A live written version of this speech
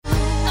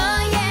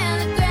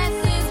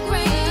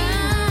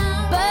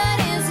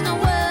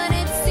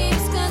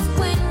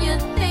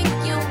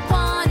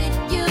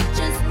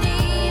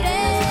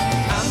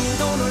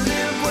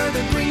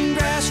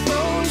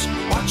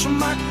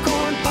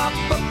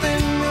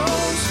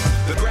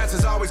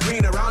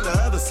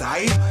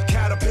type.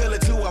 Caterpillar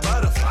to a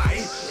butterfly.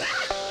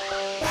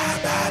 Bye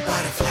bye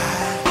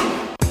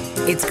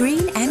butterfly. It's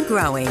Green and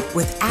Growing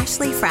with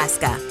Ashley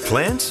Frasca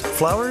Plants,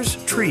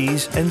 flowers,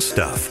 trees, and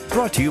stuff.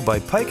 Brought to you by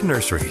Pike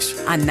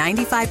Nurseries. on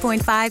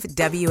 95.5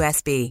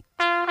 WSB.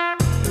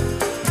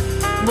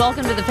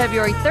 Welcome to the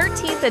February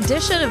 13th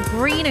edition of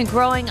Green and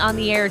Growing, on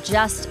the air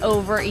just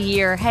over a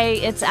year.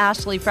 Hey, it's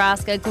Ashley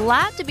Frasca.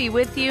 Glad to be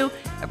with you.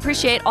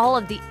 Appreciate all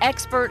of the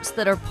experts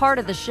that are part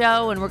of the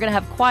show, and we're going to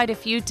have quite a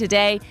few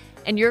today,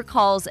 and your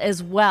calls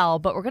as well.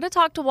 But we're going to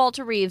talk to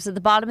Walter Reeves at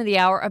the bottom of the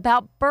hour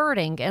about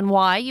birding. And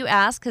why, you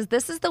ask? Because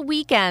this is the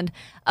weekend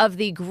of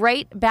the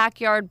great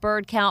backyard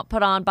bird count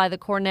put on by the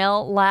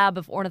Cornell Lab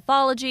of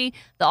Ornithology,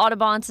 the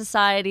Audubon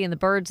Society, and the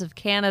Birds of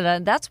Canada.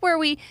 And that's where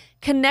we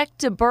connect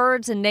to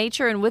birds and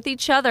nature and with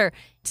each other.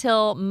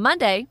 Till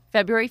Monday,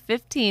 February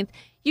 15th,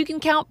 you can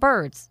count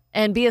birds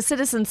and be a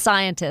citizen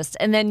scientist.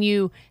 And then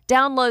you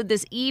download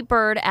this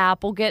eBird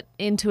app. We'll get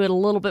into it a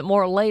little bit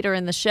more later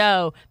in the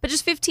show. But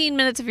just 15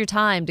 minutes of your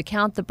time to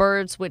count the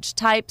birds, which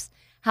types,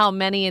 how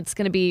many. It's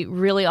going to be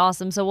really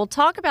awesome. So we'll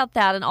talk about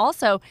that. And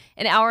also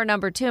in hour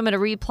number 2, I'm going to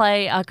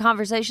replay a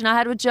conversation I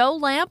had with Joe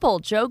Lample,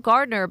 Joe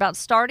Gardner, about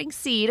starting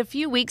seed a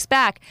few weeks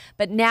back.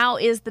 But now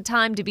is the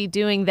time to be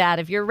doing that.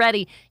 If you're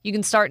ready, you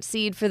can start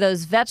seed for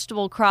those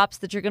vegetable crops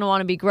that you're going to want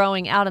to be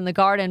growing out in the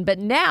garden. But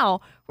now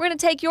we're going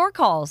to take your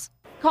calls.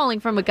 Calling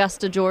from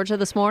Augusta, Georgia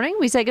this morning,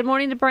 we say good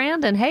morning to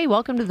Brandon. Hey,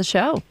 welcome to the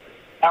show.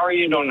 How are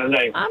you doing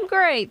today? I'm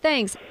great,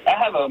 thanks. I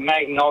have a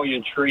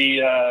magnolia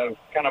tree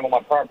kind of on my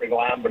property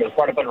line, but it's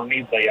right up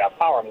underneath a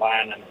power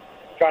line, and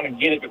trying to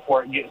get it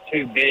before it gets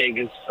too big.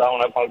 It's, I don't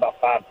know, probably about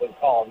 5 foot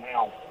tall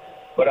now.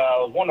 But I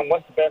was wondering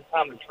what's the best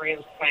time to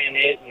transplant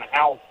it, and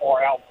how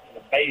far out from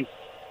the base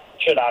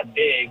should I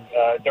dig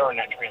during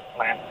that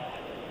transplant?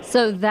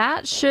 So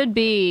that should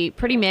be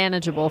pretty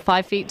manageable,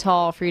 5 feet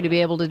tall for you to be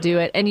able to do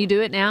it. And you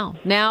do it now.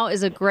 Now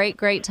is a great,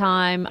 great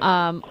time.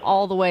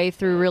 All the way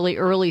through really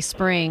early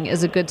spring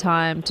is a good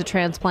time to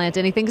transplant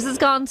anything because it's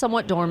gone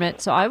somewhat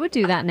dormant. So I would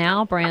do that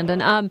now,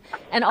 Brandon.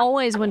 And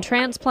always when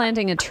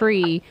transplanting a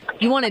tree,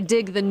 you want to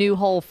dig the new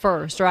hole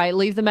first, right?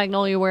 Leave the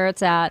magnolia where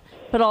it's at.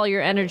 Put all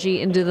your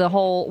energy into the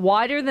hole,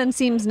 wider than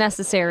seems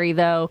necessary,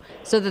 though,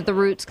 so that the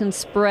roots can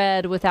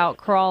spread without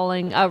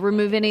crawling.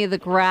 Remove any of the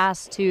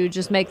grass to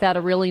just make that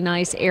a really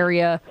nice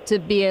area to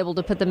be able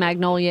to put the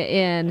magnolia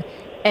in.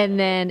 And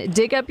then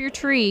dig up your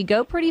tree.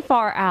 Go pretty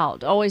far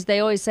out.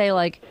 They always say,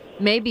 like,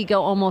 maybe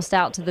go almost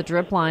out to the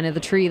drip line of the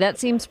tree. That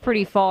seems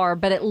pretty far,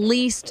 but at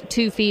least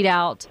 2 feet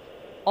out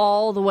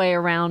all the way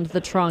around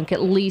the trunk,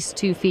 at least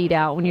 2 feet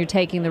out when you're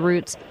taking the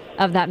roots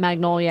of that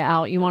magnolia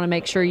out. You want to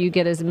make sure you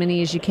get as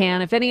many as you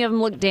can. If any of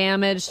them look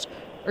damaged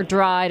or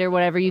dried or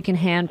whatever, you can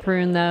hand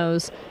prune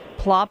those.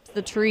 Plop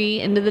the tree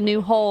into the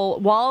new hole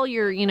while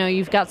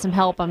you've got some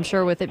help, I'm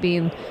sure, with it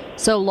being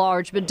so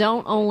large, but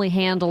don't only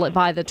handle it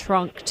by the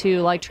trunk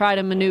too. Like, try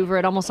to maneuver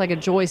it almost like a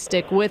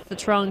joystick with the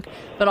trunk,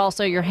 but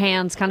also your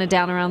hands kind of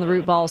down around the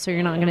root ball so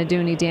you're not going to do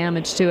any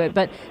damage to it.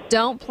 But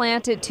don't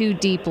plant it too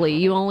deeply.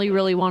 You only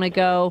really want to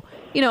go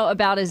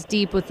about as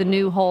deep with the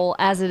new hole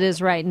as it is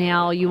right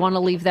now. You want to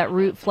leave that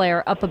root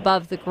flare up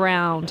above the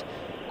ground,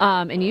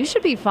 and you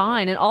should be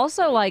fine. And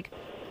also, like,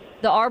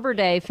 the Arbor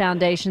Day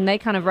Foundation, they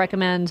kind of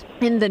recommend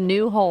in the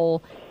new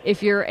hole,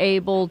 if you're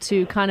able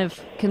to kind of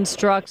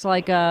construct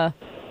like a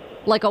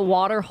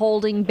water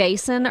holding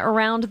basin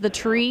around the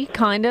tree,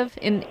 kind of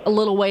in a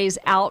little ways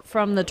out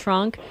from the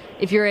trunk.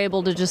 If you're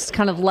able to just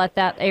kind of let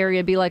that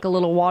area be like a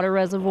little water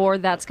reservoir,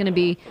 that's going to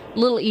be a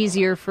little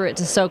easier for it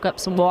to soak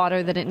up some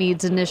water that it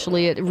needs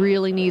initially. It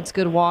really needs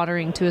good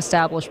watering to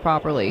establish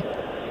properly.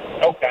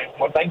 Okay.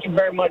 Well, thank you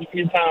very much for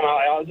your time.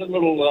 I was a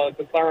little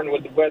concerned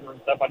with the weather and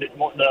stuff. I didn't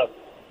want the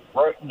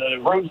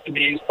roots to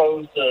be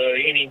exposed to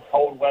any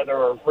cold weather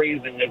or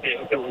freezing if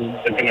it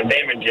was going to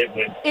damage it.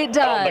 But it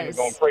does. I don't think it's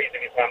going to freeze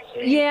anytime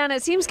soon. Yeah, and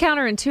it seems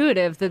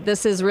counterintuitive that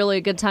this is really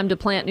a good time to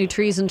plant new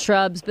trees and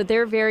shrubs, but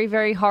they're very,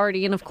 very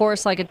hardy. And, of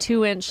course, like a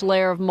 2-inch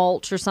layer of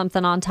mulch or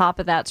something on top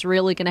of that's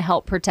really going to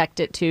help protect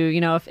it, too.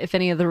 If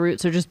any of the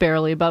roots are just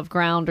barely above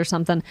ground or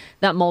something,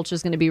 that mulch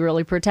is going to be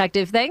really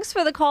protective. Thanks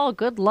for the call.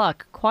 Good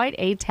luck. Quite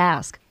a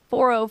task.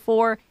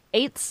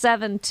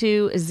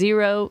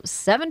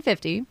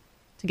 404-872-0750.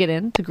 To get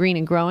in to Green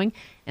and Growing.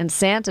 And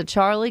Santa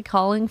Charlie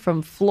calling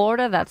from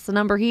Florida. That's the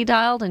number he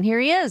dialed, and here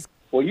he is.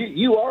 Well,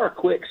 you are a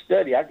quick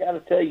study. I got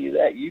to tell you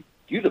that.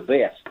 You're the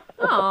best.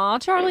 Aw,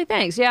 Charlie,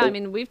 thanks. Yeah,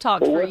 we've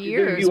talked for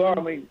years.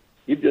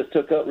 You just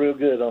took up real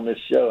good on this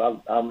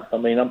show. I'm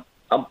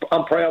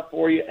proud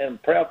for you and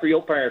proud for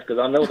your parents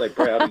because I know they're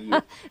proud of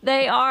you.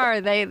 They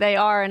are. They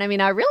are. And,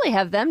 I really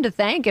have them to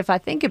thank if I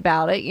think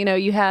about it.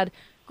 You had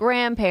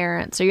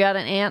grandparents or you had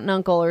an aunt and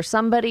uncle or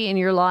somebody in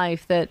your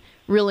life that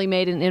really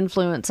made an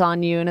influence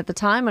on you. And at the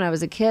time when I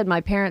was a kid,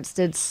 my parents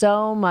did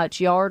so much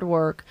yard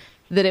work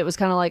that it was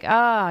kind of like,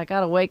 I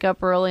got to wake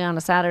up early on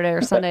a Saturday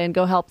or Sunday and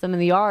go help them in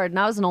the yard. And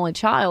I was an only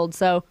child,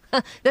 so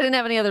they didn't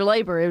have any other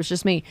labor. It was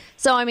just me.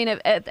 So, I mean,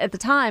 at the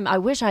time, I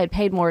wish I had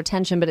paid more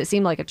attention, but it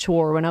seemed like a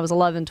chore when I was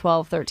 11,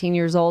 12, 13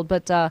 years old.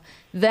 But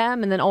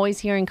them, and then always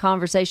hearing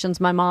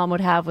conversations my mom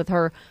would have with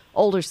her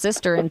older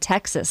sister in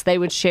Texas. They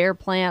would share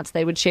plants.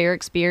 They would share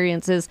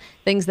experiences,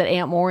 things that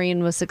Aunt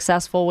Maureen was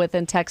successful with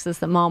in Texas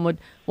that Mom would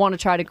want to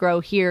try to grow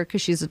here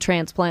because she's a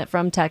transplant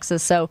from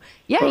Texas. So,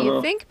 yeah,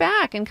 you think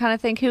back and kind of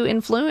think who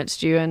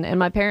influenced you. And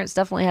my parents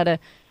definitely had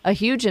a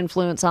huge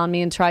influence on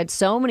me and tried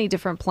so many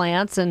different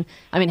plants. And,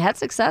 I mean, had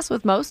success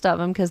with most of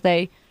them because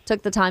they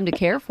took the time to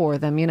care for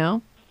them, you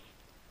know?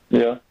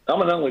 Yeah, I'm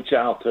an only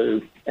child,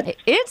 too.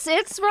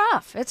 It's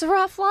rough. It's a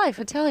rough life,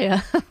 I tell you.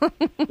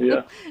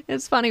 Yeah.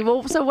 It's funny.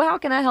 Well, so how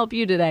can I help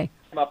you today?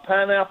 My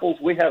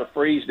pineapples, we had a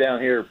freeze down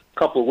here a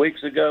couple of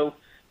weeks ago,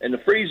 and the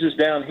freezes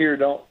down here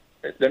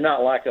they're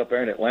not like up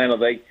there in Atlanta.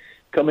 They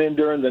come in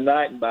during the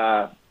night, and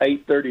by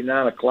 8:30,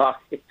 9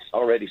 o'clock, it's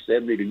already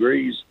 70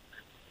 degrees.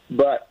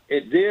 But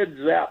it did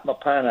zap my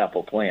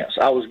pineapple plants.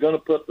 I was going to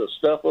put the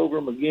stuff over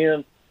them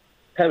again,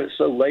 have it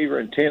so labor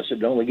intensive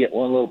to only get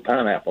one little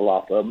pineapple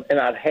off of them. And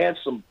I'd had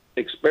some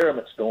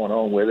experiments going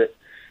on with it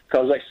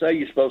because they say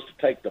you're supposed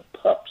to take the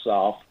pups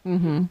off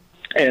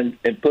and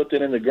put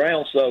them in the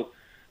ground. So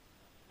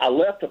I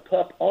left a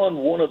pup on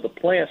one of the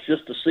plants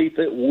just to see if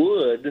it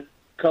would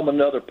come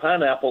another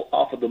pineapple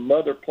off of the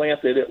mother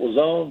plant that it was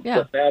on.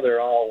 Yeah. But now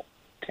they're all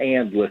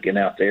tanned looking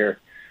out there.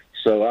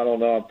 So I don't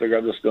know. I figure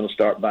I'm just going to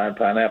start buying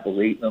pineapples,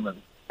 eating them,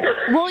 and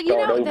well, you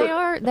start know,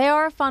 over. they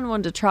are a fun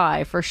one to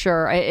try for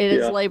sure. It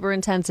is labor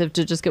intensive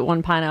to just get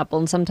one pineapple,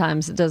 and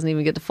sometimes it doesn't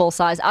even get to full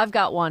size. I've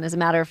got one, as a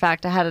matter of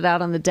fact. I had it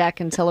out on the deck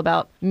until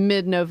about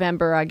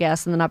mid-November, I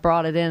guess, and then I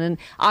brought it in. And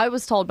I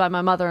was told by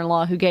my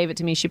mother-in-law, who gave it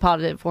to me, she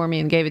potted it for me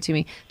and gave it to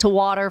me, to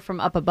water from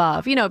up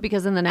above, you know,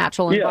 because in the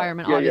natural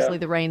environment, obviously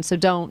the rain, so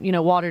don't, you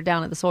know, water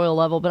down at the soil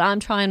level. But I'm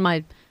trying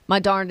my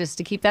darndest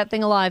to keep that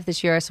thing alive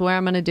this year. I swear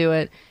I'm going to do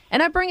it.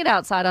 And I bring it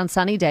outside on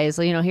sunny days.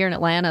 You know, here in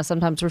Atlanta,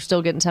 sometimes we're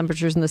still getting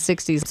temperatures in the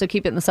 60s. So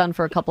keep it in the sun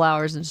for a couple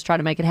hours and just try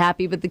to make it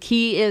happy. But the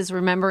key is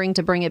remembering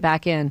to bring it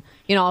back in.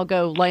 You know, I'll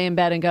go lay in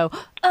bed and go,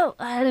 oh,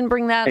 I didn't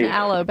bring that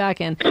aloe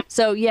back in.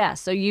 So, yeah,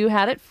 so you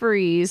had it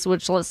freeze,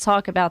 which let's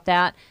talk about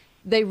that.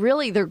 Their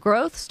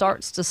growth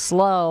starts to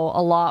slow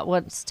a lot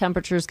once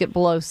temperatures get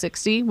below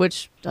 60,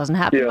 which doesn't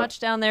happen much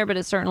down there, but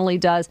it certainly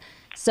does.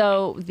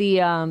 So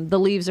the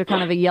leaves are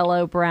kind of a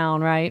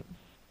yellow-brown, right?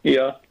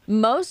 Yeah.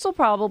 Most will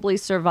probably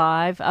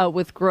survive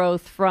with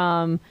growth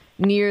from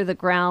near the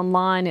ground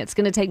line. It's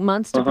going to take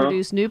months to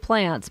produce new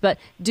plants, but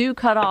do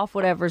cut off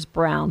whatever's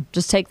brown.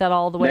 Just take that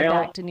all the way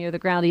back to near the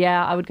ground.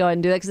 Yeah, I would go ahead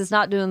and do that because it's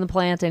not doing the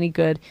plant any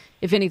good.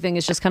 If anything,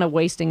 it's just kind of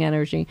wasting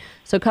energy.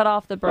 So cut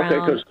off the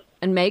brown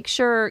and make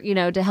sure, you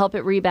know, to help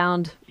it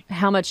rebound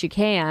how much you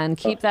can.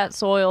 Keep that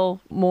soil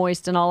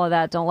moist and all of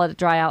that. Don't let it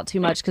dry out too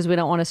much because we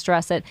don't want to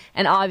stress it.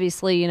 And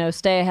obviously, you know,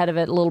 stay ahead of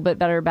it a little bit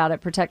better about it.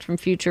 Protect from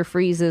future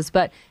freezes.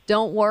 But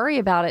don't worry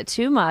about it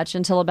too much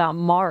until about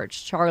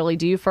March. Charlie,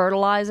 do you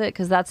fertilize it?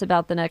 Because that's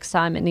about the next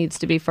time it needs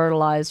to be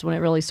fertilized, when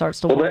it really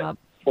starts to warm up.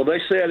 Well, they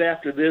said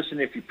after this,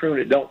 and if you prune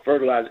it, don't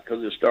fertilize it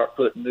because it'll start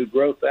putting new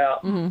growth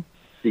out.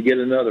 If you get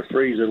another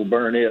freeze, it'll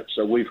burn it.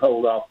 So we've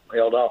held off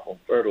on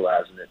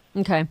fertilizing it.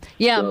 Okay.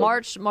 Yeah,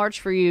 so, March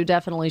for you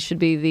definitely should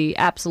be the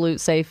absolute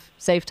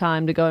safe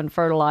time to go and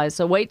fertilize.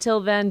 So wait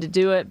till then to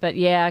do it. But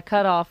yeah,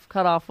 cut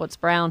off what's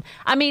brown.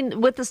 I mean,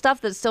 with the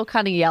stuff that's still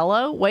kind of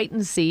yellow, wait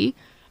and see.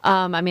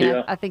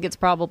 I think it's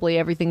probably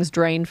everything's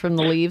drained from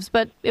the leaves,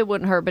 but it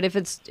wouldn't hurt. But if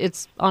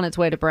it's on its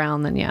way to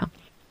brown, then yeah.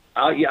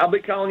 I'll be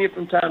calling you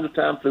from time to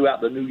time throughout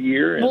the new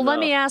year. And, well, let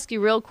me ask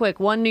you real quick,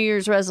 one New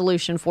Year's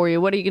resolution for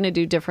you. What are you going to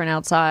do different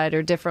outside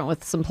or different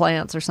with some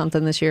plants or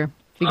something this year?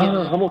 I'm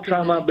going to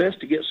try my best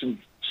to get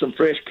some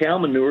fresh cow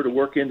manure to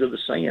work into the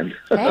sand.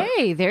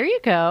 Hey, there you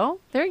go.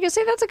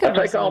 See, that's a good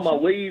I take all my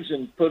leaves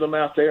and put them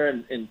out there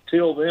and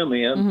till them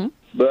in.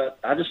 But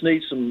I just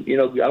need some, you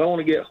know, I don't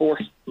want to get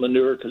horse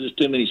manure because there's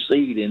too many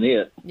seed in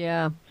it.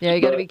 Yeah, you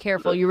got to be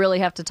careful. You really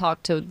have to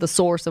talk to the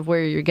source of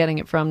where you're getting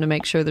it from to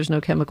make sure there's no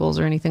chemicals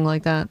or anything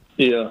like that.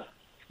 Yeah.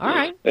 All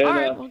right. And, all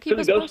right. Well, keep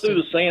us it goes posted.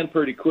 through the sand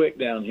pretty quick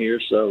down here,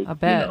 so I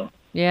bet. You know.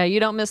 Yeah, you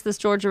don't miss this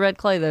Georgia red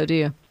clay, though, do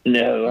you?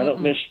 No, I don't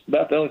miss.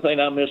 About the only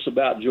thing I miss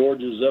about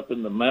Georgia is up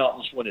in the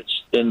mountains when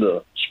it's in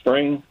the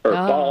spring or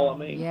fall. I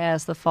mean,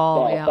 yes, the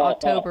fall.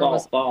 October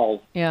was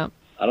fall. Yeah.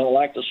 I don't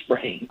like the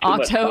spring.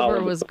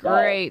 October was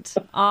great.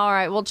 All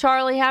right. Well,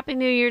 Charlie, Happy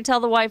New Year. Tell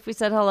the wife we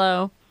said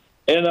hello.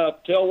 And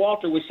tell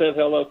Walter we said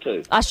hello,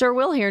 too. I sure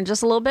will here in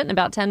just a little bit. In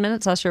about 10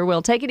 minutes, I sure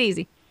will. Take it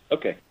easy.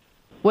 Okay.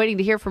 Waiting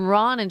to hear from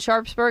Ron in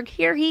Sharpsburg.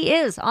 Here he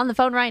is on the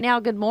phone right now.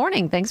 Good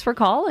morning. Thanks for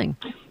calling.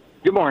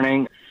 Good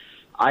morning.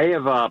 I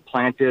have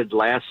planted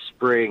last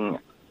spring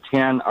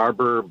 10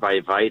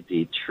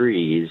 arborvitae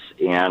trees,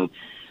 and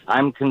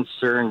I'm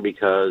concerned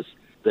because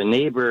the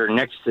neighbor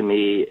next to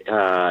me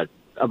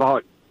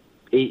about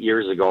 8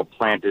 years ago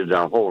planted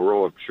a whole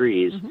row of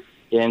trees,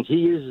 and he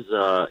used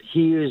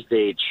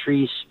a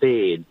tree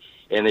spade,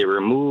 and they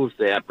removed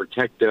that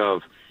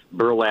protective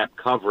burlap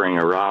covering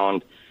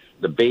around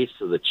the base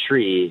of the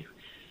tree.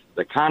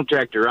 The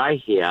contractor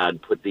I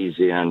had put these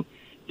in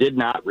did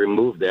not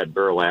remove that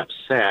burlap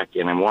sack,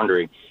 and I'm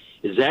wondering,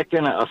 is that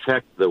going to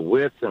affect the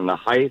width and the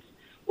height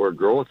or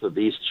growth of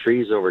these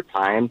trees over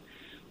time,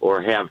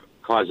 or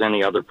cause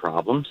any other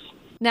problems?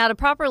 Now, to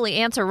properly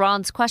answer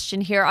Ron's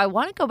question here, I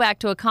want to go back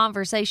to a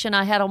conversation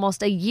I had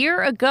almost a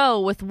year ago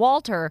with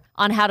Walter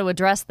on how to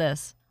address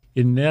this.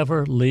 You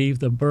never leave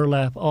the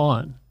burlap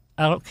on.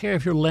 I don't care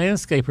if your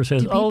landscaper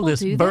says,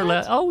 this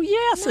burlap. That? Oh,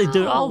 yes, No. they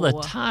do it all the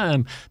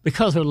time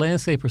because their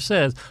landscaper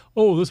says,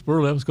 this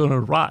burlap is going to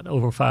rot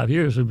over 5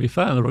 years. It'll be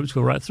fine. The roots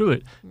go right through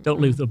it.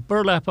 Don't leave the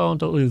burlap on.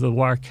 Don't leave the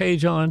wire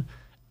cage on.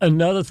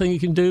 Another thing you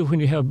can do when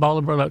you have ball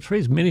and burlap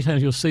trees, many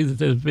times you'll see that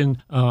there's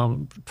been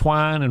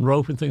twine and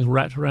rope and things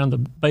wrapped around the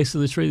base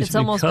of the tree. It's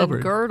almost been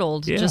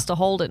girdled just to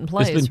hold it in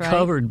place, It's been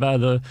covered by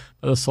the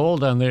soil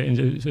down there,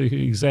 and so you can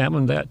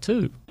examine that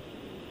too.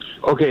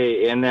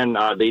 Okay, and then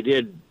they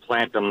did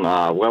plant them,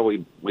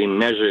 we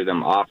measured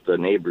them off the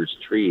neighbor's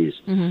trees,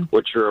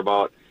 which are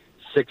about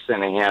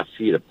 6.5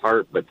 feet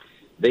apart, but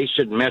they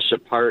should mesh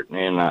apart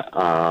and,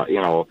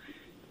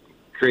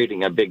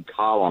 creating a big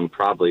column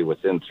probably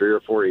within 3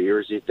 or 4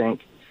 years, you think?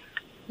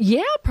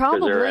 Yeah,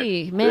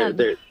 probably.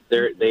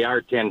 They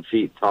are 10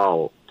 feet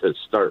tall to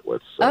start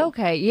with. So.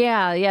 Okay,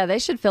 yeah, they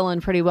should fill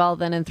in pretty well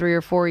then in 3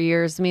 or 4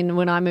 years. I mean,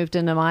 when I moved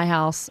into my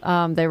house,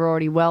 they were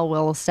already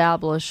well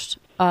established.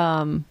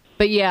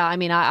 But yeah, I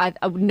mean, I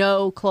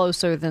no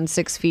closer than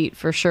 6 feet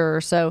for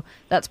sure. So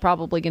that's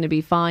probably going to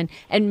be fine.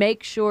 And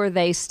make sure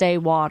they stay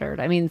watered.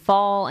 I mean,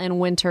 fall and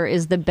winter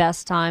is the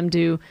best time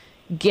to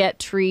get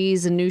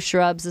trees and new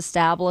shrubs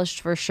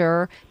established for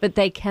sure, but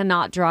they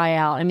cannot dry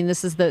out. I mean,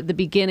 this is the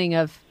beginning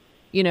of,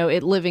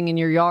 it living in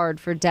your yard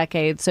for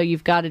decades. So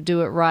you've got to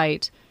do it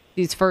right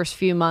these first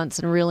few months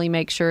and really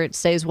make sure it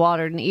stays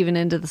watered, and even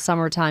into the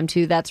summertime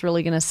too. That's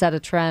really going to set a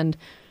trend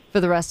for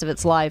the rest of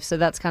its life. So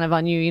that's kind of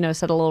on you,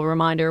 set a little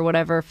reminder or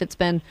whatever. If it's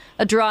been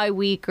a dry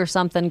week or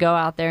something, go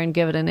out there and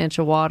give it an inch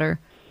of water.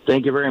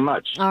 Thank you very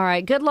much. All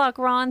right. Good luck,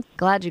 Ron.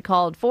 Glad you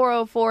called.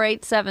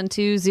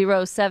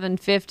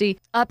 404-872-0750.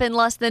 Up in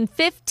less than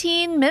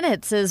 15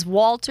 minutes is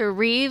Walter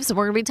Reeves.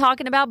 We're going to be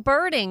talking about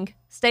birding.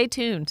 Stay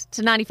tuned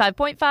to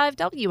 95.5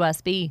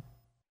 WSB.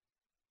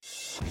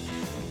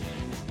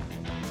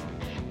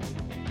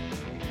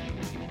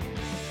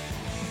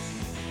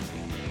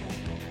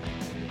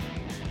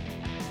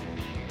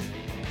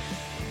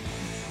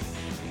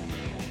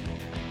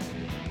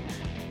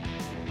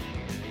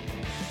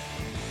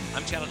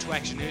 I'm Channel 2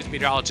 Action News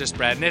meteorologist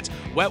Brad Nitz.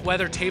 Wet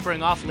weather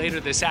tapering off later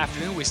this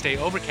afternoon. We stay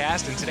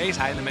overcast, and today's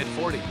high in the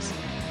mid-40s.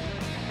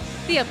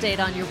 The update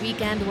on your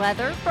weekend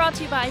weather brought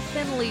to you by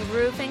Finley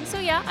Roofing. So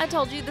yeah, I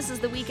told you this is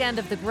the weekend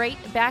of the Great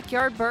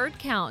Backyard Bird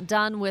Count,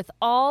 done with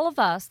all of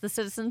us, the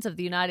citizens of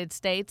the United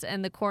States,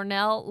 and the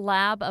Cornell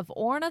Lab of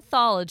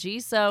Ornithology.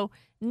 So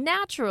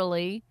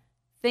naturally,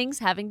 things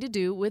having to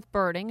do with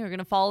birding are going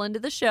to fall into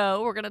the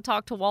show. We're going to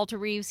talk to Walter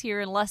Reeves here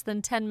in less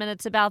than 10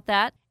 minutes about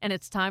that. And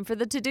it's time for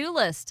the to-do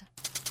list.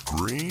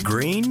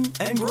 Green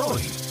and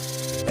growing.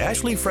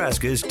 Ashley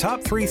Frasca's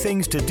top 3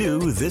 things to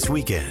do this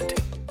weekend.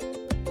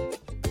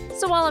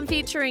 So while I'm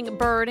featuring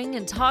birding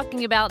and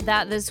talking about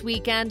that this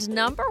weekend,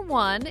 number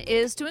 1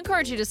 is to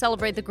encourage you to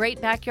celebrate the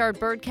Great Backyard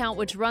Bird Count,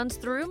 which runs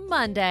through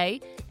Monday.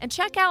 And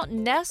check out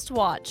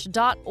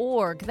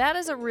nestwatch.org. That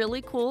is a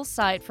really cool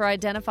site for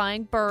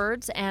identifying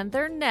birds and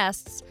their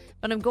nests.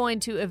 But I'm going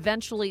to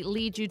eventually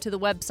lead you to the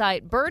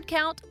website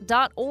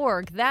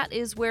birdcount.org. That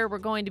is where we're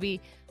going to be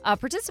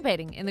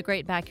participating in the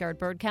Great Backyard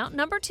Bird Count.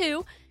 Number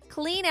 2,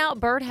 clean out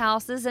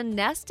birdhouses and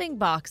nesting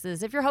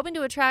boxes. If you're hoping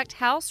to attract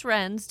house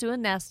wrens to a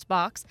nest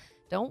box,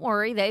 don't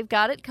worry, they've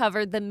got it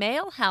covered. The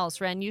male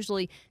house wren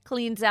usually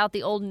cleans out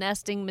the old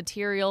nesting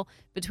material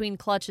between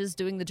clutches,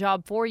 doing the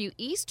job for you.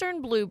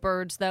 Eastern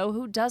bluebirds, though,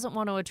 who doesn't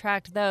want to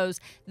attract those?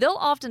 They'll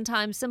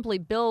oftentimes simply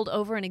build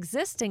over an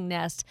existing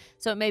nest,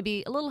 so it may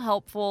be a little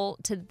helpful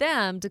to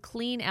them to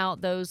clean out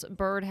those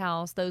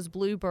birdhouse, those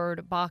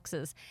bluebird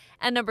boxes.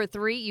 And number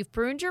 3, you've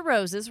pruned your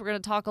roses. We're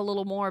going to talk a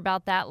little more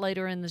about that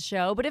later in the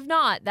show, but if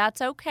not,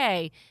 that's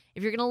okay.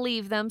 If you're going to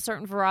leave them,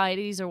 certain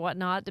varieties or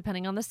whatnot,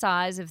 depending on the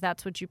size, if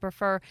that's what you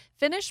prefer,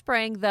 finish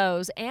spraying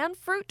those and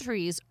fruit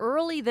trees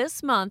early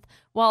this month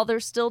while they're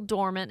still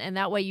dormant, and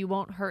that way you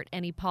won't hurt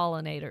any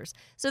pollinators.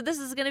 So this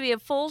is going to be a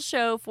full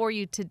show for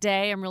you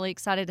today. I'm really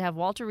excited to have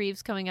Walter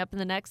Reeves coming up in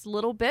the next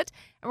little bit,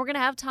 and we're going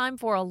to have time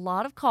for a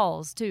lot of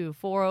calls too,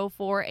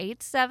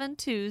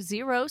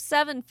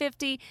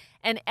 404-872-0750.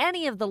 And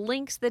any of the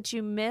links that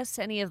you miss,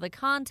 any of the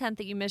content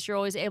that you miss, you're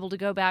always able to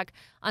go back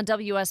on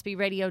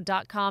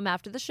WSBradio.com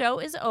after the show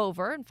is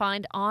over and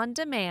find On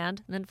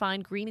Demand, and then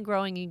find Green and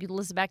Growing. You can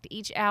listen back to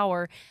each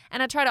hour.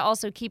 And I try to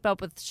also keep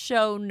up with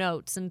show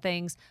notes and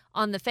things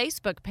on the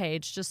Facebook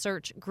page. Just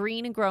search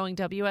Green and Growing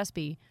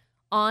WSB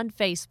on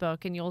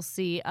Facebook, and you'll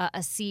see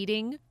a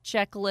seeding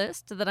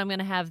checklist that I'm going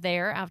to have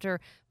there after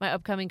my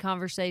upcoming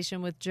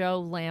conversation with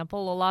Joe Lampel.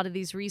 A lot of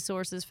these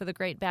resources for the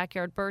Great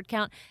Backyard Bird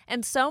Count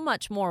and so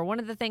much more. One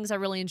of the things I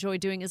really enjoy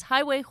doing is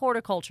Highway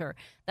Horticulture.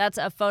 That's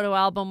a photo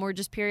album where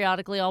just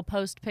periodically I'll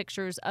post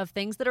pictures of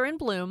things that are in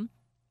bloom.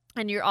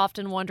 And you're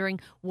often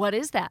wondering, what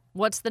is that?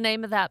 What's the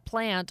name of that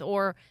plant?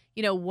 Or,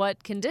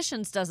 what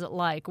conditions does it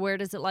like? Where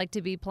does it like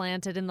to be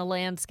planted in the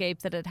landscape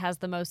that it has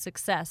the most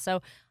success?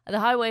 So the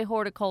Highway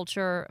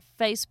Horticulture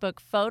Facebook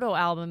photo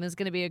album is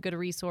going to be a good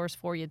resource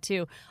for you,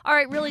 too. All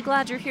right, really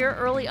glad you're here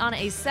early on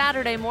a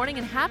Saturday morning,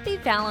 and happy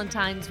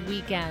Valentine's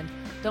weekend.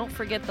 Don't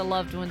forget the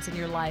loved ones in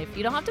your life.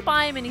 You don't have to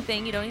buy them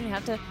anything. You don't even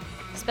have to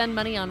spend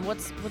money on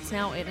what's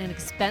now an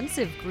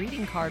expensive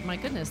greeting card. My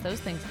goodness,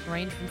 those things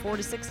range from $4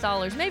 to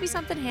 $6. Maybe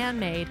something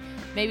handmade.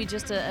 Maybe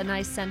just a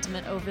nice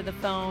sentiment over the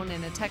phone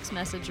and a text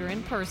message or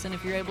in person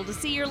if you're able to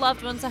see your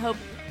loved ones. I hope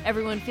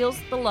everyone feels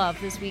the love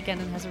this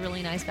weekend and has a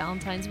really nice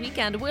Valentine's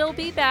weekend. We'll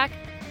be back.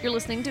 You're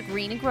listening to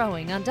Green and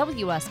Growing on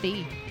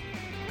WSB.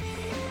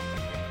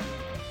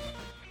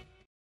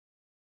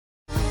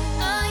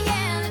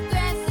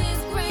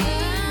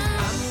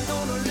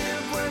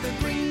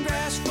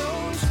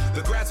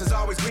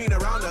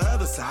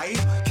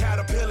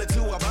 Caterpillar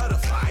to a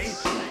butterfly.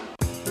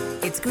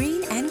 It's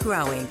Green and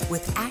Growing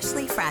with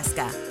Ashley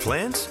Frasca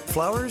Plants,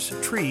 flowers,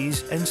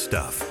 trees, and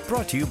stuff.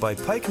 Brought to you by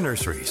Pike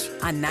Nurseries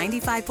on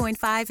 95.5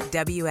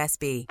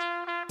 WSB.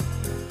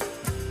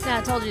 Now,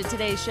 I told you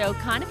today's show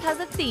kind of has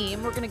a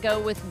theme. We're going to go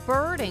with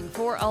birding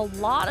for a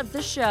lot of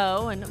the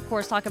show and, of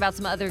course, talk about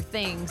some other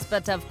things.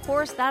 But, of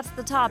course, that's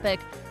the topic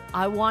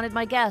I wanted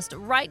my guest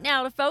right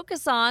now to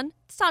focus on.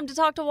 It's time to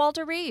talk to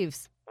Walter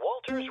Reeves.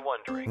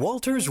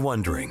 Walter's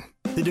Wondering.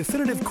 The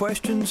definitive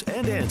questions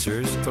and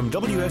answers from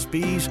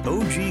WSB's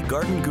OG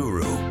garden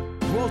guru,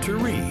 Walter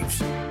Reeves.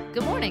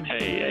 Good morning.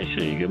 Hey,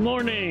 Ashley. Good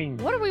morning.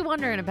 What are we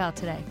wondering about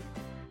today?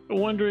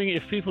 Wondering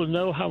if people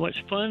know how much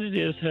fun it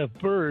is to have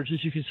birds,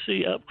 as you can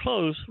see up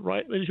close,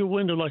 right at your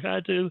window like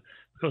I do,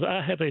 because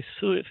I have a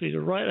suet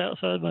feeder right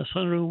outside my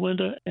sunroom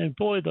window, and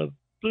boy, the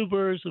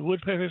bluebirds, the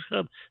woodpeckers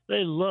come,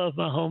 they love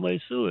my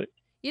homemade suet.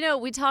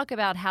 We talk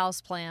about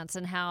houseplants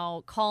and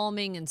how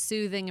calming and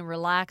soothing and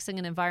relaxing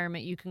an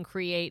environment you can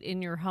create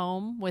in your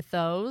home with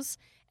those.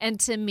 And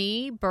to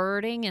me,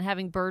 birding and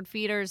having bird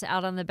feeders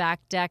out on the back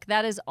deck,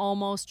 that is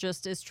almost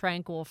just as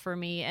tranquil for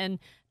me. And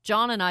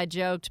John and I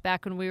joked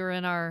back when we were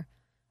in our,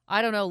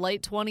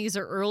 late 20s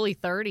or early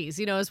 30s,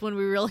 is when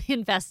we really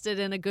invested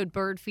in a good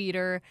bird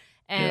feeder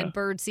and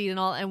bird seed and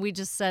all. And we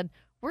just said,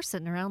 we're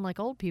sitting around like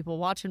old people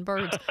watching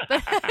birds.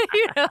 But,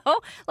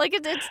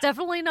 it's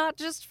definitely not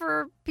just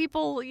for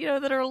people,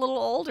 that are a little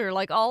older.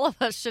 Like, all of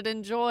us should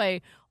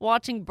enjoy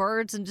watching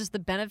birds and just the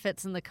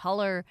benefits and the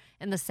color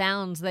and the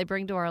sounds they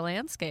bring to our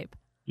landscape.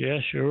 Yeah,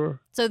 sure.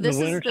 So this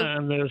in the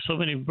wintertime, there's so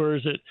many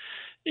birds that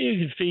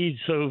you can feed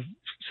so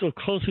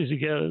closely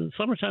together. In the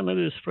summertime,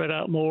 maybe they spread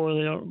out more.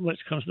 They don't much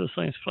come to the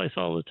same place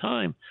all the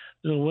time.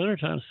 But in the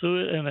wintertime,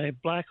 suet and a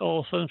black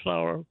all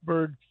sunflower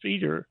bird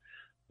feeder,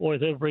 boy,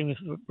 they'll bring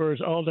the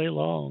birds all day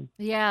long.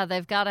 Yeah,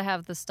 they've got to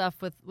have the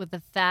stuff with the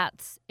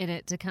fats in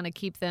it to kind of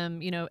keep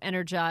them,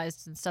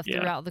 energized and stuff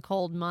throughout the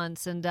cold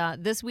months. And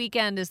this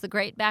weekend is the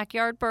Great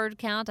Backyard Bird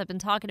Count. I've been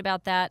talking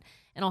about that.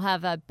 And I'll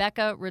have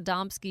Becca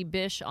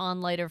Radomski-Bish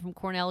on later from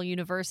Cornell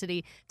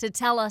University to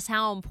tell us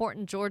how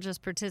important Georgia's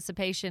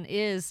participation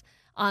is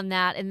on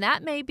that. And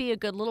that may be a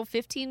good little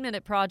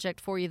 15-minute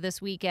project for you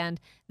this weekend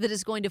that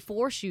is going to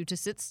force you to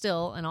sit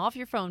still and off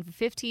your phone for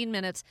 15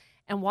 minutes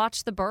and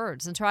watch the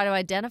birds and try to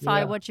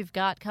identify what you've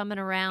got coming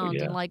around.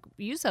 And like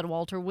you said,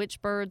 Walter,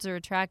 which birds are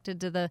attracted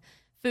to the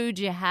food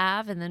you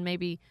have, and then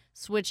maybe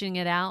switching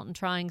it out and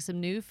trying some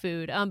new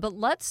food. But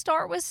let's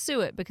start with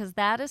suet, because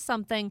that is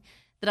something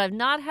that I've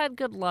not had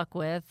good luck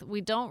with. We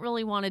don't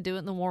really want to do it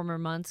in the warmer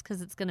months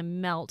because it's going to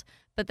melt.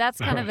 But that's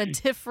kind of a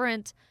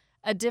different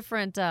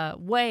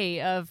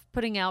way of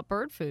putting out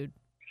bird food.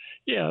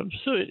 Yeah,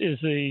 suet is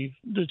the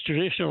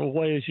traditional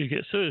way that you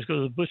get suet is go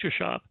to the butcher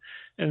shop,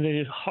 and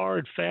the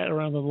hard fat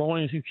around the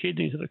loins and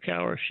kidneys of a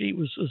cow or sheep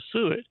was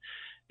suet.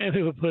 And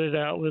people put it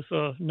out with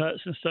nuts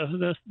and stuff,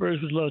 and those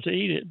birds would love to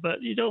eat it.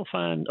 But you don't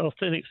find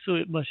authentic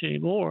suet much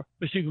anymore.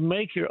 But you can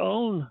make your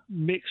own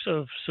mix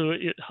of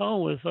suet at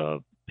home with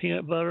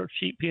peanut butter,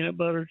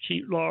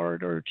 cheap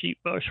lard, or cheap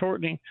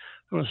shortening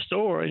from a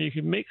store, and you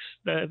can mix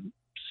that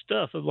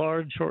stuff, the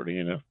lard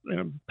shortening, in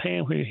a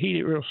pan where you heat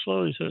it real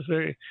slowly so it's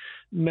very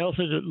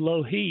melted at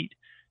low heat,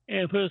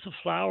 and put it to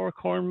flour,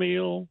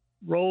 cornmeal,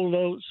 rolled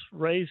oats,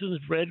 raisins,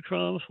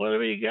 breadcrumbs,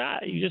 whatever you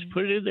got. You just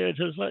put it in there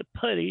until it's like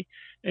putty,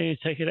 and you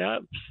take it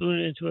out, spoon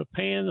it into a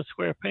pan, a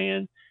square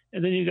pan,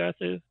 and then you got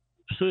the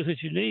suet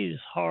that you need.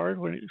 It's hard.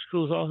 When it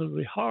cools off, it'll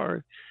be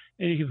hard.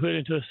 And you can put it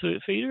into a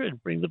suet feeder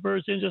and bring the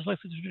birds in just like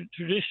the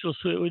traditional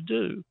suet would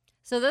do.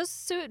 So those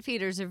suet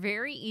feeders are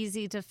very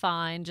easy to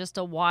find, just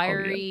a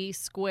wiry,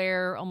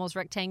 square, almost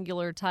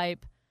rectangular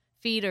type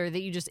feeder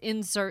that you just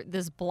insert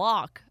this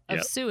block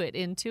of suet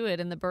into it,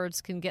 and the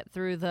birds can get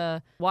through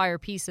the wire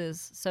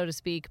pieces, so to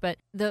speak. But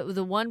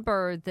the one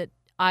bird that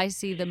I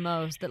see the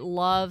most that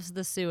loves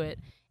the suet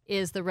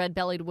is the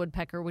red-bellied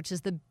woodpecker, which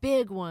is the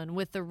big one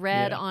with the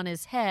red on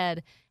his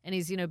head, and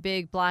he's,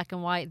 big black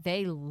and white.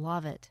 They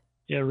love it.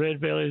 Yeah,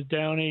 red-bellied,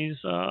 downies.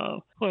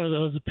 What are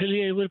those? The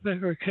Pillier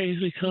woodpecker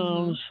occasionally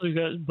comes. We've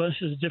got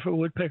bunches of different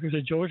woodpeckers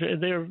in Georgia,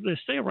 and they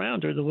stay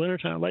around during the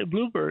wintertime, like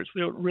bluebirds.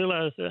 We don't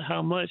realize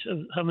how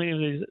many of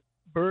these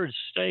birds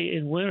stay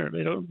in winter.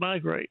 They don't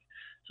migrate.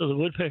 So the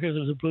woodpeckers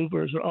and the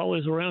bluebirds are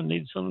always around,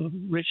 need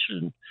something rich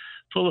and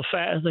full of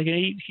fat as they can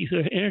eat to keep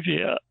their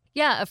energy up.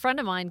 Yeah, a friend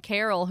of mine,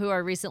 Carol, who I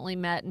recently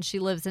met, and she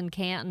lives in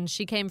Canton,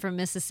 she came from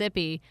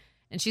Mississippi,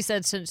 and she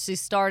said since she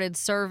started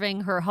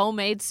serving her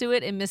homemade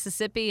suet in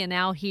Mississippi and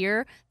now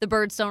here, the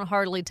birds don't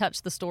hardly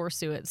touch the store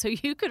suet. So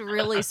you could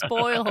really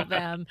spoil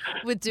them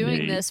with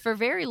doing this for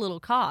very little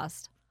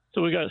cost.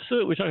 So we got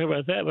suet, we're talking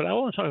about that, but I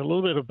want to talk a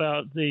little bit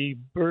about the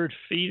bird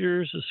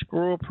feeders, the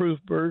squirrel-proof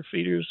bird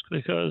feeders,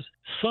 because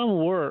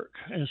some work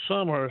and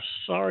some are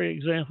sorry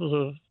examples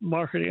of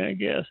marketing, I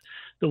guess.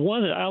 The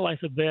one that I like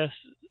the best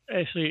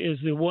actually is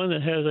the one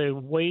that has a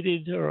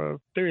weighted or a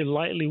very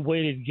lightly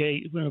weighted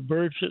gate. When a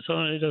bird sits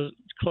on it, it doesn't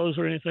close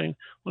or anything.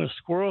 When a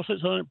squirrel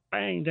sits on it,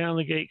 bang, down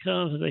the gate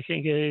comes and they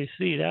can't get any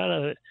seed out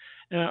of it.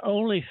 And I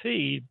only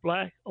feed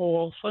black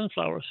oil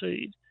sunflower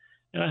seed.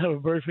 And I have a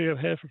bird feeder I've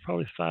had for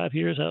probably 5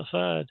 years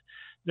outside,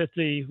 that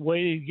the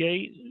weighted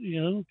gate,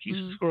 keeps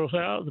the squirrels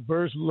out. The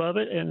birds love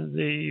it. And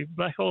the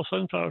black oil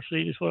sunflower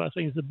seed is what I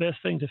think is the best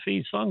thing to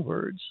feed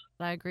songbirds.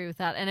 I agree with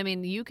that. And I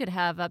mean, you could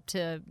have up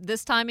to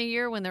this time of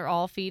year when they're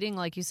all feeding,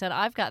 like you said,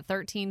 I've got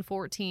 13,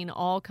 14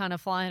 all kind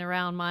of flying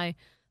around my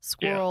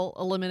squirrel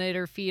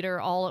eliminator feeder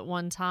all at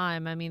one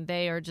time. I mean,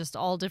 they are just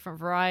all different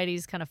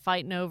varieties kind of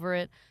fighting over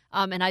it.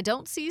 And I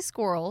don't see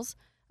squirrels,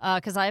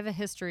 because I have a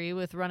history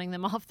with running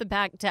them off the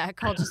back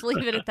deck. I'll just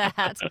leave it at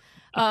that.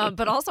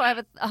 But also I have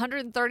a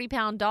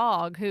 130-pound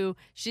dog who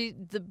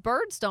the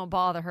birds don't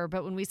bother her,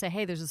 but when we say,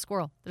 hey, there's a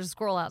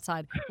squirrel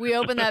outside, we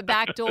open that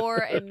back door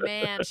and,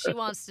 man, she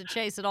wants to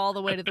chase it all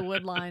the way to the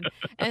wood line.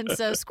 And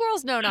so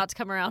squirrels know not to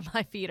come around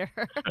my feeder.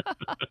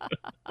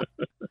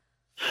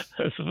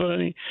 That's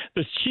funny.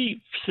 The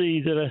cheap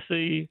seed that I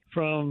see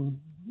from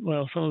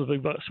some of the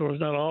big box stores,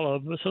 not all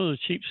of them, but some of the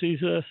cheap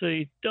seeds that I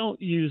see, don't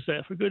use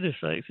that, for goodness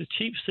sakes. The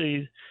cheap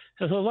seed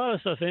has a lot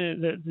of stuff in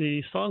it that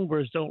the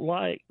songbirds don't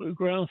like, but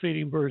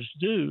ground-feeding birds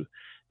do.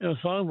 And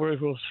the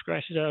songbirds will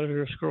scratch it out of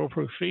your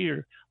squirrel-proof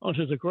feeder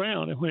onto the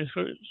ground. And when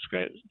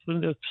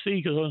the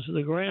seed goes onto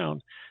the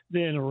ground,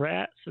 then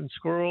rats and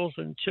squirrels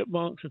and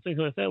chipmunks and things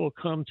like that will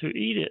come to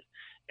eat it.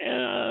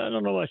 And I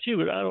don't know about you,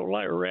 but I don't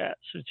like rats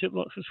and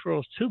chipmunks and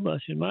squirrels too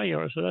much in my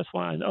yard. So that's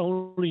why I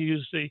only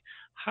use the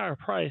higher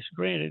price,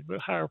 granted, but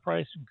higher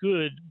price,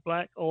 good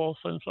black oil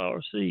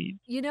sunflower seed.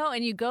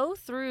 And you go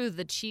through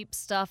the cheap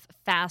stuff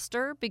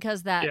faster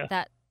because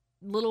that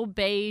little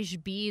beige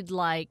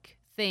bead-like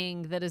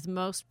thing that is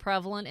most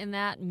prevalent in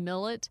that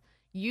millet,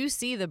 you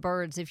see the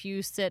birds if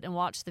you sit and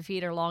watch the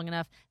feeder long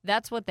enough.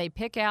 That's what they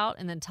pick out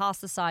and then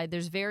toss aside.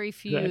 There's very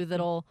few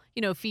that'll,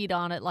 feed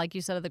on it, like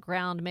you said, of the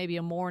ground. Maybe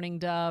a mourning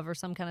dove or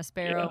some kind of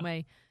sparrow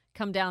may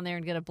come down there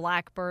and get a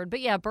blackbird. But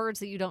yeah, birds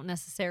that you don't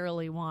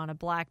necessarily want, a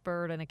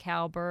blackbird and a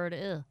cowbird.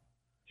 Ugh.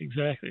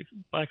 Exactly.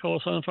 Black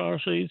oil sunflower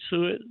seeds,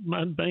 suet,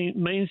 my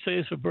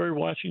mainstays for bird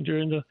watching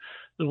during the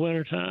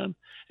wintertime.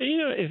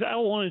 And, if I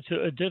wanted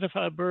to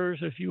identify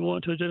birds, if you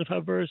want to identify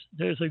birds,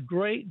 there's a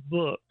great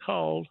book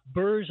called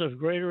Birds of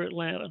Greater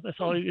Atlanta. That's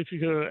all. If you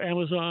go to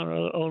Amazon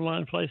or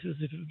online places,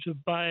 if you to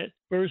buy it,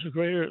 Birds of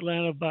Greater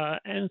Atlanta by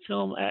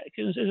Anselm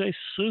Atkins is a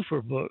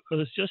super book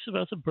because it's just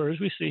about the birds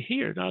we see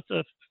here, not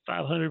the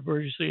 500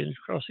 birds you see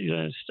across the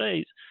United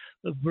States.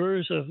 The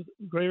Birds of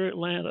Greater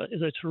Atlanta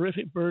is a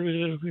terrific bird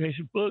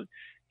identification book.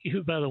 Keep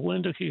it by the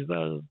window, keep it by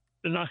the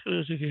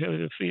binoculars if you have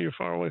a feeder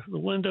far away from the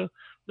window.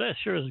 That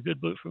sure is a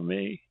good book for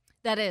me.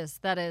 That is.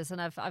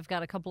 And I've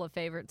got a couple of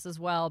favorites as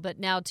well. But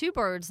now 2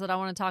 birds that I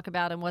want to talk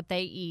about and what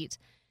they eat.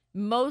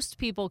 Most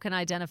people can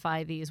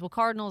identify these. Well,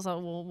 cardinals,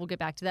 we'll get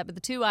back to that. But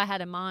the 2 I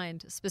had in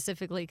mind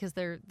specifically because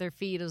their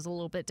feed is a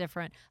little bit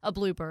different. A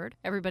bluebird.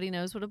 Everybody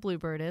knows what a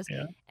bluebird is.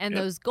 Yeah. And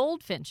those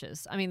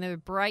goldfinches. I mean, they're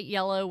bright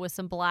yellow with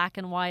some black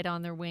and white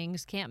on their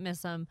wings. Can't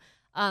miss them.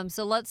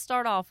 So let's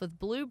start off with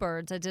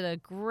bluebirds. I did a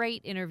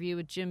great interview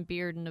with Jim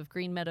Bearden of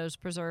Green Meadows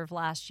Preserve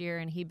last year,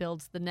 and he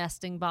builds the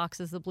nesting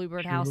boxes, the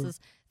bluebird houses,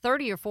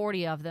 30 or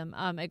 40 of them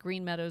at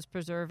Green Meadows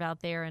Preserve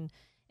out there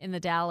in the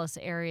Dallas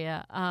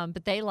area.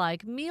 But they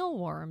like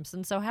mealworms.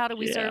 And so how do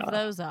we serve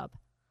those up?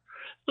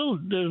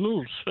 There's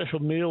little special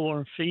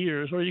mealworm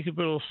feeders, or you could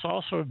put a little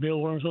saucer of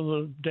mealworms on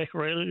the deck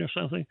railing or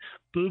something.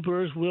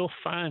 Bluebirds will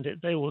find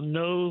it. They will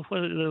know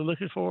what they're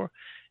looking for.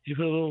 You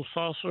put a little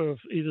saucer of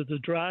either the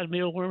dried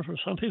mealworms, or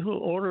some people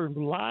order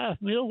live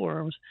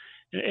mealworms,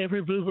 And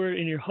every bluebird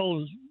in your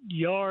whole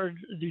yard,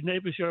 your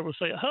neighbor's yard, will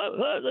say,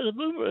 there's a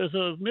bluebird, there's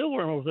a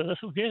mealworm over there.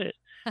 Let's go get it.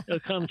 They'll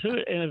come to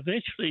it. And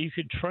eventually you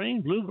could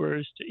train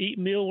bluebirds to eat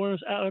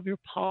mealworms out of your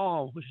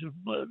palm, which is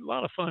a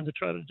lot of fun to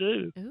try to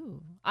do.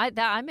 Ooh,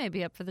 I may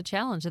be up for the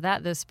challenge of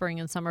that this spring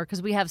and summer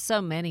because we have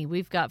so many.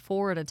 We've got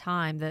 4 at a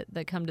time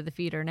that come to the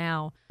feeder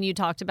now. You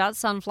talked about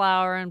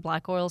sunflower and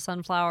black oil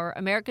sunflower,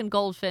 American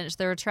goldfinch.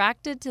 They're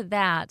attracted to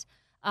that.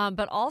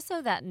 But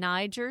also that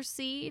Niger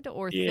seed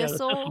or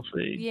thistle.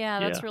 Seed. Yeah,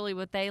 that's really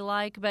what they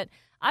like. But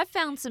I've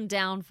found some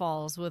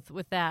downfalls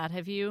with that.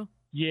 Have you?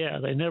 Yeah,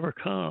 they never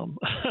come.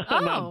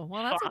 Oh,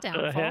 well, that's a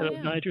downfall. I had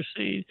a Niger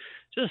seed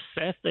just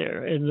sat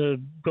there, and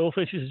the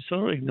goldfishes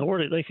sort of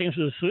ignored it. They came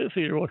to the suet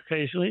feeder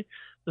occasionally,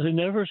 but they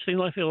never seemed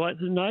like they liked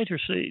the Niger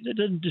seed. It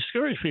didn't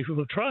discourage people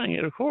from trying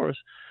it, of course,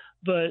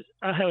 but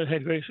I haven't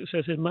had great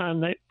success in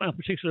my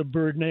particular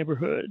bird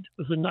neighborhood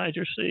with the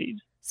Niger seed.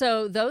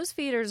 So those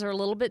feeders are a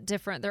little bit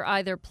different. They're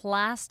either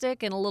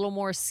plastic and a little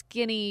more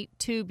skinny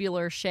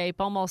tubular shape,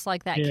 almost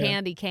like that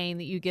candy cane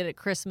that you get at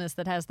Christmas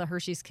that has the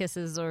Hershey's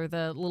Kisses or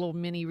the little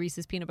mini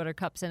Reese's peanut butter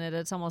cups in it.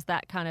 It's almost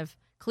that kind of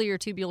clear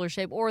tubular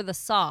shape, or the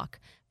sock,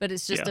 but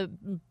it's just a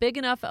big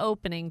enough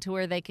opening to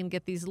where they can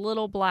get these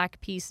little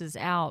black pieces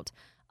out.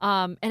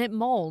 And it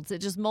molds. It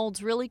just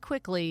molds really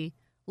quickly.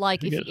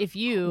 Like if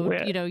you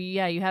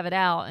have it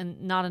out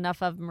and not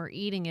enough of them are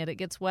eating it, it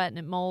gets wet and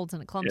it molds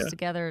and it clumps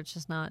together. It's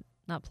just not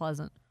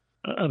pleasant.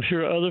 I'm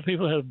sure other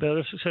people have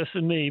better success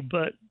than me,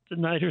 but the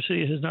Niger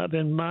seed has not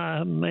been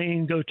my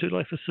main go-to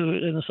like the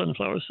suet and the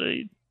sunflower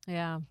seed.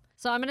 Yeah.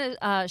 So I'm going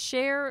to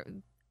share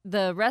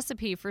the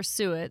recipe for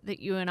suet that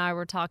you and I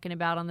were talking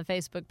about on the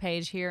Facebook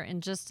page here in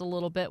just a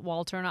little bit,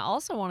 Walter. And I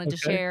also wanted to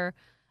share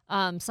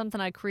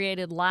something I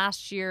created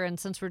last year. And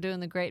since we're doing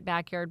the Great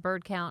Backyard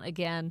Bird Count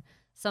again,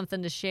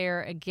 something to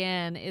share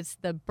again. It's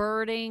the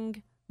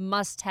birding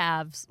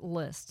must-haves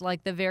list,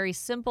 like the very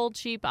simple,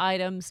 cheap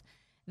items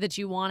that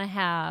you want to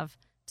have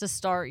to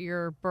start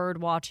your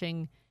bird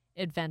watching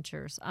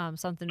adventures.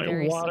 Something like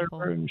very water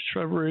simple. And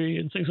shrubbery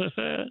and things like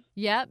that.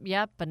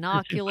 Yep.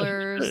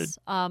 Binoculars.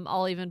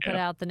 I'll even put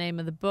out the name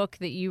of the book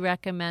that you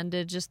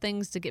recommended, just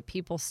things to get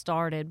people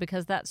started,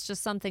 because that's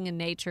just something in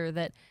nature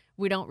that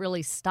we don't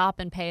really stop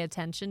and pay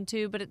attention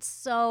to, but it's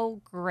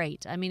so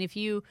great. I mean, if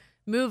you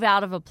move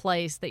out of a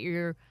place that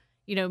you're,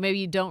 maybe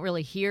you don't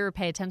really hear or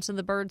pay attention to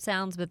the bird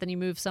sounds, but then you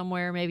move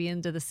somewhere, maybe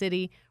into the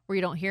city where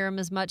you don't hear them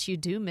as much, you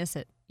do miss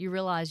it. You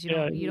realize you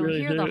don't really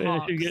hear the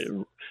hawks. And if you get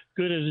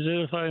good at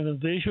identifying them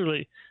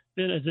visually,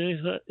 then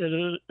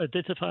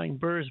identifying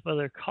birds by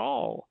their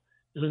call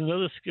is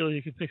another skill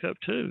you can pick up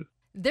too.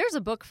 There's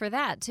a book for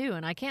that too,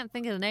 and I can't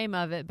think of the name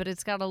of it, but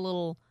it's got a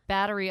little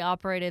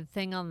battery-operated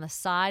thing on the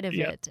side of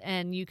it,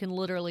 and you can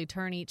literally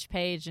turn each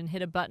page and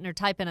hit a button or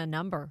type in a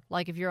number.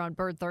 Like if you're on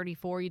bird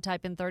 34, you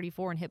type in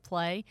 34 and hit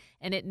play,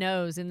 and it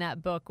knows in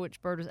that book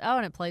which bird was. Oh,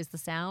 and it plays the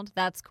sound.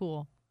 That's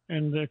cool.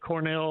 And the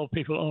Cornell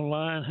people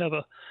online have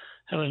a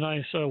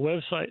nice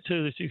website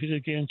too that you could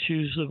again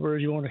choose the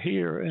bird you want to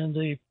hear, and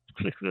they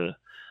click the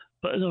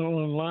button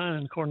online.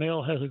 And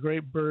Cornell has a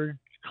great bird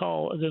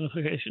call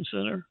identification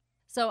center.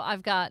 So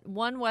I've got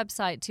one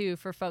website, too,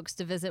 for folks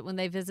to visit when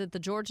they visit the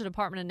Georgia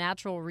Department of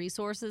Natural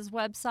Resources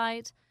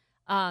website.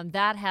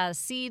 That has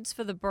seeds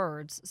for the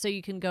birds, so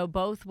you can go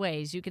both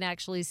ways. You can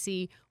actually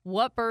see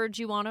what birds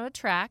you want to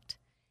attract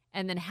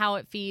and then how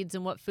it feeds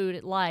and what food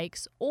it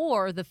likes,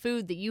 or the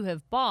food that you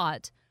have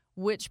bought,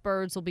 which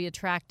birds will be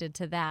attracted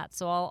to that.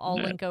 So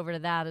I'll link over to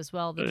that as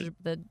well,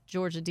 the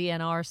Georgia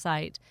DNR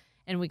site.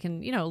 And we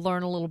can,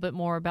 learn a little bit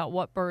more about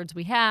what birds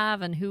we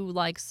have and who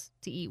likes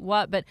to eat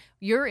what. But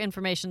your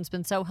information's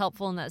been so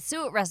helpful in that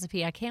suet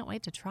recipe. I can't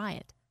wait to try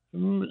it.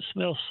 It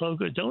smells so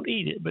good. Don't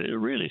eat it, but it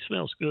really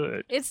smells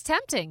good. It's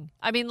tempting.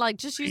 I mean, like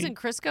just using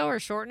Crisco or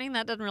shortening,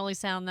 that doesn't really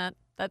sound that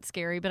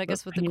scary. But I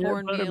guess with the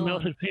cornmeal.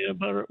 Melted peanut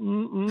butter.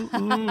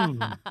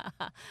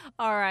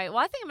 All right.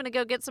 Well, I think I'm going to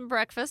go get some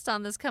breakfast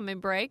on this coming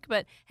break.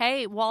 But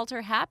hey,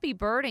 Walter, happy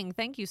birding.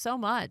 Thank you so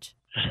much.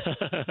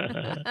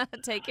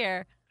 Take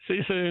care. See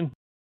you soon.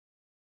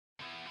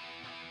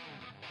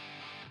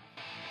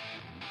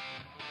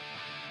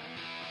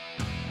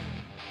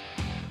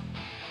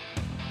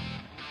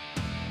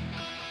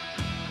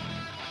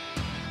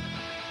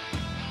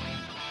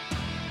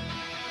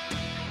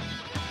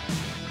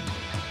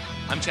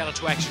 I'm Channel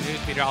 2 Action News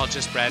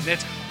meteorologist Brad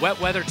Nitz. Wet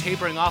weather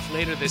tapering off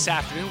later this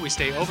afternoon. We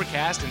stay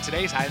overcast and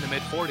today's high in the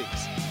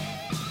mid-40s.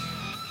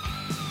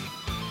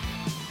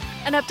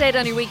 An update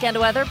on your weekend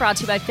weather brought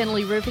to you by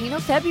Finley Roofing.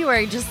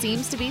 February just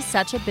seems to be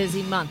such a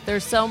busy month.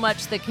 There's so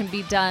much that can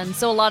be done.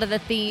 So a lot of the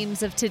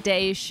themes of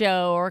today's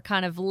show are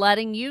kind of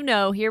letting you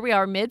know, here we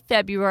are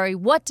mid-February,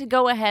 what to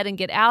go ahead and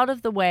get out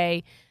of the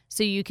way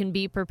so you can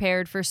be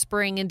prepared for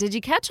spring. And did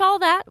you catch all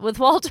that with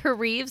Walter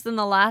Reeves in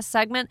the last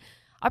segment?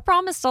 I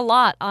promised a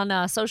lot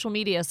on social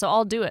media, so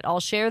I'll do it. I'll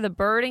share the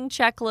birding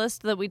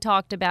checklist that we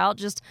talked about,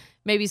 just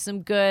maybe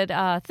some good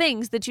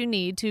things that you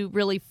need to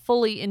really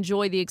fully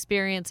enjoy the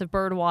experience of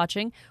bird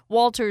watching.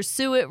 Walter's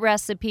suet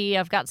recipe.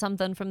 I've got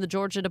something from the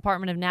Georgia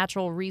Department of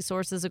Natural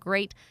Resources, a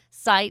great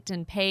site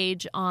and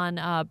page on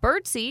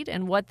birdseed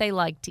and what they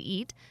like to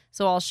eat.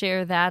 So I'll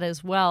share that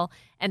as well.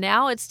 And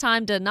now it's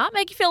time to not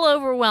make you feel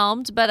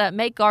overwhelmed, but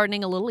make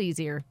gardening a little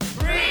easier.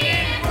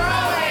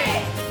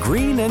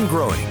 Green and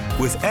Growing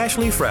with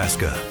Ashley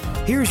Frasca.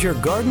 Here's your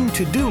garden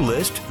to-do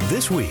list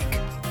this week.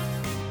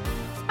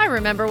 I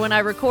remember when I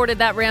recorded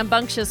that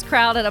rambunctious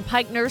crowd at a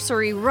Pike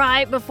Nursery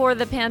right before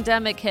the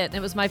pandemic hit. And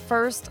it was my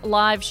first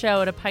live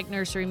show at a Pike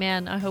Nursery.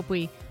 Man, I hope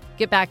we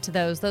get back to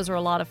those. Those are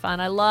a lot of fun.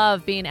 I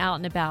love being out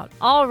and about.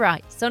 All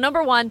right. So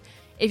number one,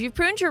 if you've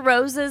pruned your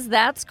roses,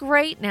 that's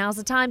great. Now's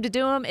the time to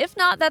do them. If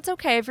not, that's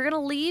okay. If you're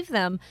going to leave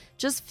them,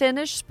 just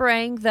finish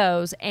spraying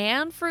those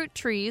and fruit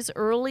trees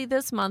early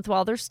this month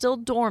while they're still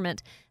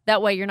dormant.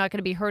 That way you're not going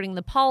to be hurting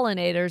the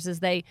pollinators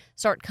as they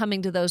start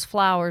coming to those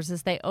flowers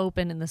as they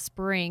open in the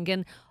spring.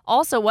 And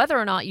also, whether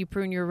or not you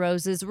prune your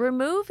roses,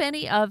 remove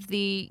any of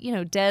the,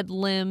 dead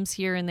limbs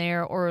here and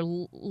there or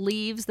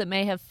leaves that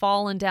may have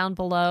fallen down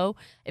below.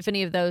 If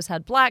any of those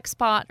had black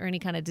spot or any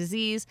kind of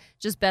disease,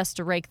 just best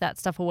to rake that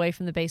stuff away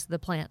from the base of the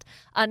plant.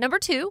 Number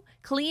two,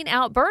 clean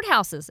out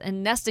birdhouses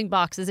and nesting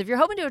boxes. If you're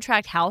hoping to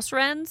attract house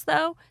wrens,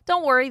 though,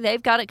 don't worry,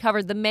 they've got it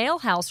covered. The male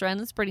house wren,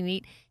 that's pretty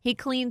neat. He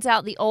cleans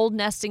out the old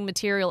nesting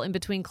material in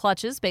between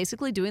clutches,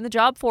 basically doing the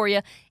job for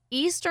you.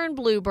 Eastern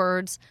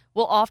bluebirds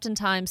will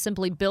oftentimes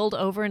simply build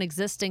over an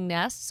existing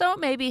nest, so it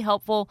may be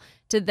helpful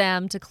to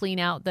them to clean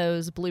out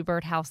those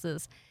bluebird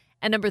houses.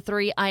 And number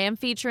three, I am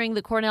featuring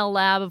the Cornell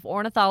Lab of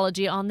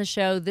Ornithology on the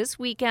show this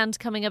weekend,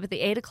 coming up at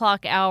the 8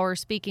 o'clock hour,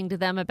 speaking to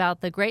them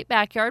about the Great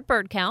Backyard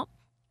Bird Count,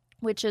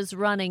 which is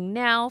running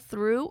now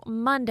through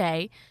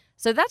Monday.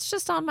 So that's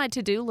just on my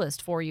to-do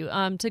list for you,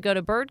 to go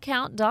to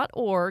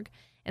birdcount.org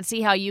and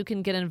see how you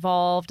can get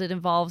involved. It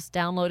involves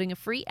downloading a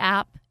free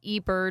app,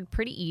 eBird,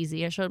 pretty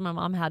easy. I showed my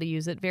mom how to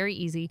use it, very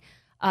easy,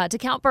 to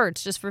count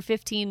birds just for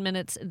 15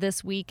 minutes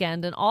this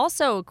weekend. And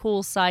also a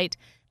cool site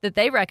that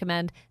they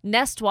recommend,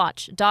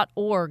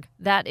 nestwatch.org.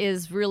 That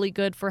is really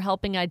good for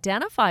helping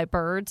identify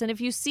birds. And if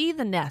you see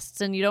the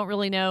nests and you don't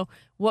really know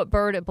what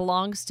bird it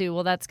belongs to,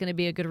 well, that's going to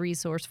be a good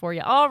resource for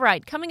you. All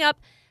right, coming up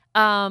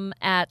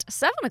at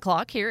 7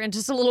 o'clock here in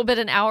just a little bit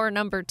in hour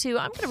number 2,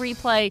 I'm going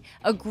to replay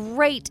a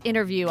great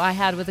interview I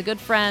had with a good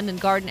friend and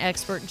garden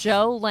expert,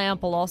 Joe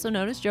Lample, also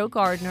known as Joe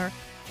Gardner.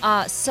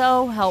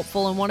 So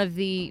helpful and one of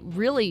the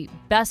really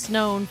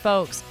best-known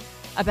folks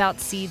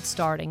about seed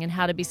starting and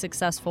how to be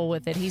successful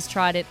with it. He's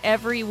tried it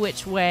every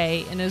which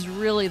way and is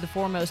really the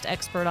foremost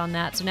expert on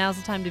that. So now's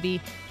the time to be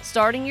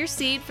starting your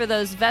seed for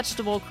those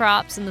vegetable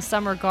crops in the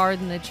summer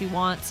garden that you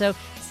want. So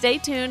stay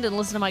tuned and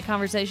listen to my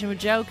conversation with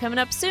Joe coming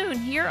up soon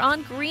here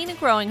on Green and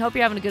Growing. Hope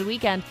you're having a good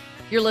weekend.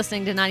 You're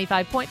listening to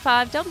 95.5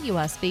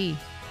 WSB.